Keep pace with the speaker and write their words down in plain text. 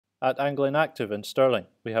At Angling Active in Stirling,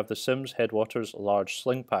 we have the SIMMS Headwaters Large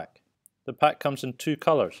Sling Pack. The pack comes in two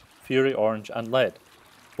colours, Fury Orange and Lead.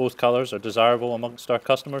 Both colours are desirable amongst our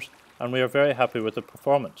customers, and we are very happy with the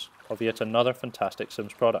performance of yet another fantastic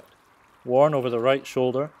SIMMS product. Worn over the right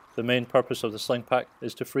shoulder, the main purpose of the sling pack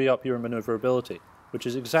is to free up your manoeuvrability, which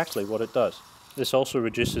is exactly what it does. This also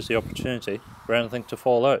reduces the opportunity for anything to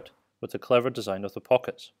fall out with the clever design of the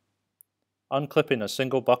pockets. Unclipping a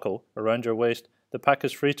single buckle around your waist, the pack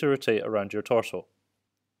is free to rotate around your torso.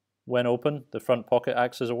 When open, the front pocket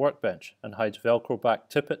acts as a workbench and hides Velcro back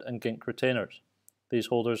tippet and gink retainers. These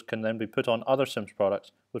holders can then be put on other SIMMS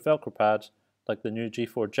products with Velcro pads like the new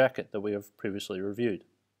G4 jacket that we have previously reviewed.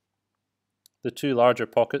 The two larger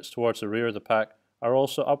pockets towards the rear of the pack are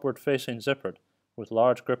also upward facing zippered with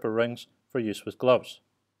large gripper rings for use with gloves.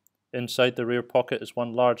 Inside the rear pocket is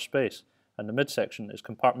one large space, and the midsection is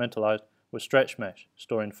compartmentalized with stretch mesh,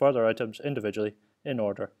 storing further items individually, in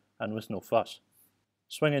order, and with no fuss.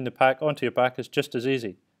 Swinging the pack onto your back is just as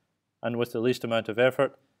easy, and with the least amount of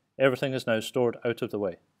effort, everything is now stored out of the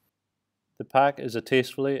way. The pack is a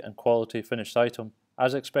tastefully and quality finished item,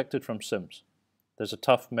 as expected from SIMMS. There's a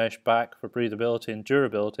tough mesh back for breathability and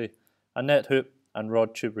durability, a net hoop and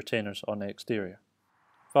rod tube retainers on the exterior.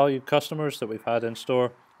 Valued customers that we've had in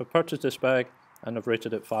store have purchased this bag and have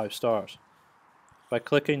rated it 5 stars. By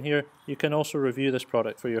clicking here, you can also review this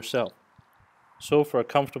product for yourself. So for a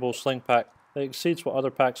comfortable sling pack that exceeds what other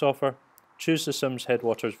packs offer, choose the SIMMS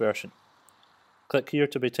Headwaters version. Click here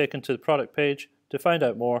to be taken to the product page to find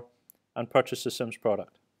out more and purchase the SIMMS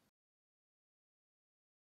product.